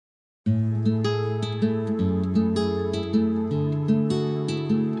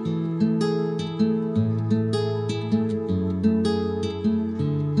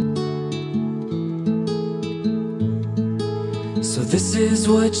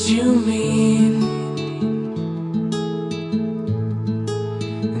what you mean,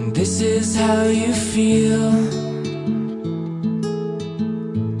 and this is how you feel.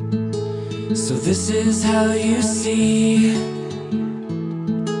 So this is how you see,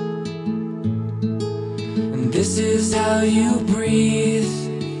 and this is how you breathe.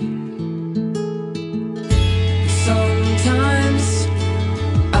 Sometimes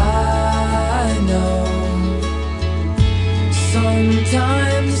I know,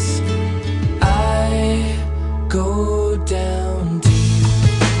 sometimes I go down deep.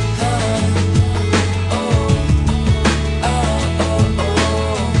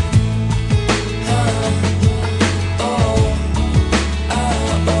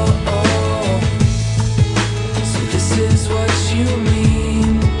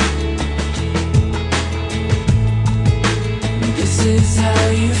 This is how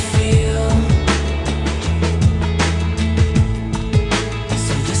you feel.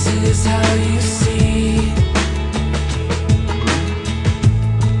 So this is how you see,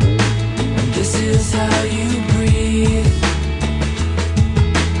 and this is how you breathe.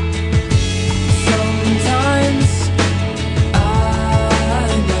 Sometimes I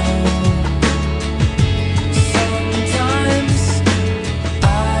know, sometimes I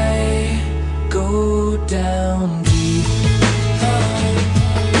go down deep.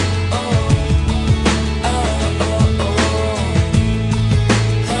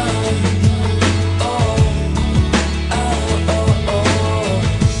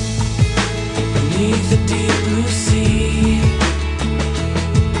 The deep blue sea,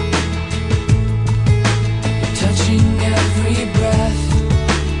 touching every breath,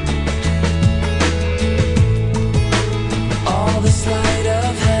 all the sleight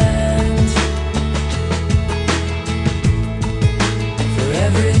of hand, for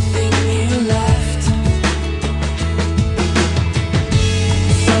everything you left.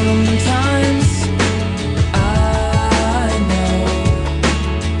 Sometimes I know,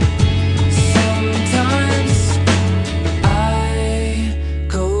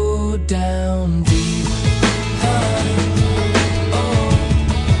 down deep.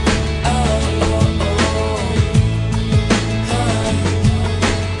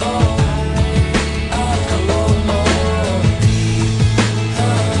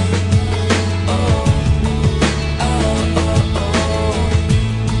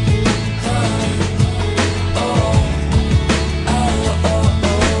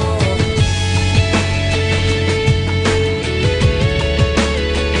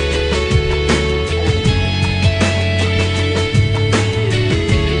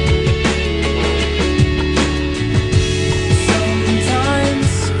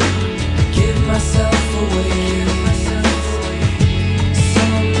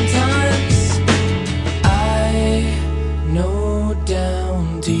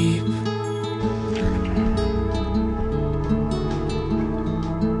 Down deep.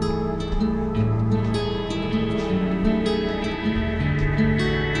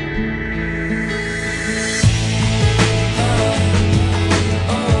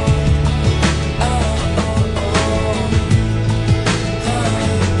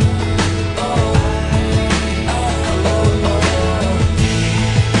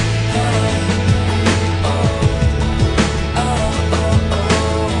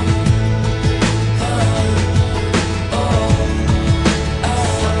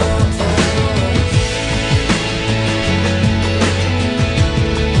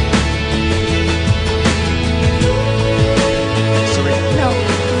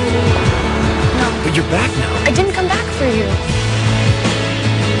 You're back now. I didn't come back for you.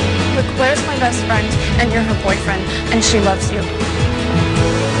 Look, Blair's my best friend, and you're her boyfriend, and she loves you.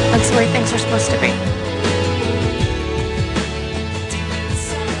 That's the way things are supposed to be.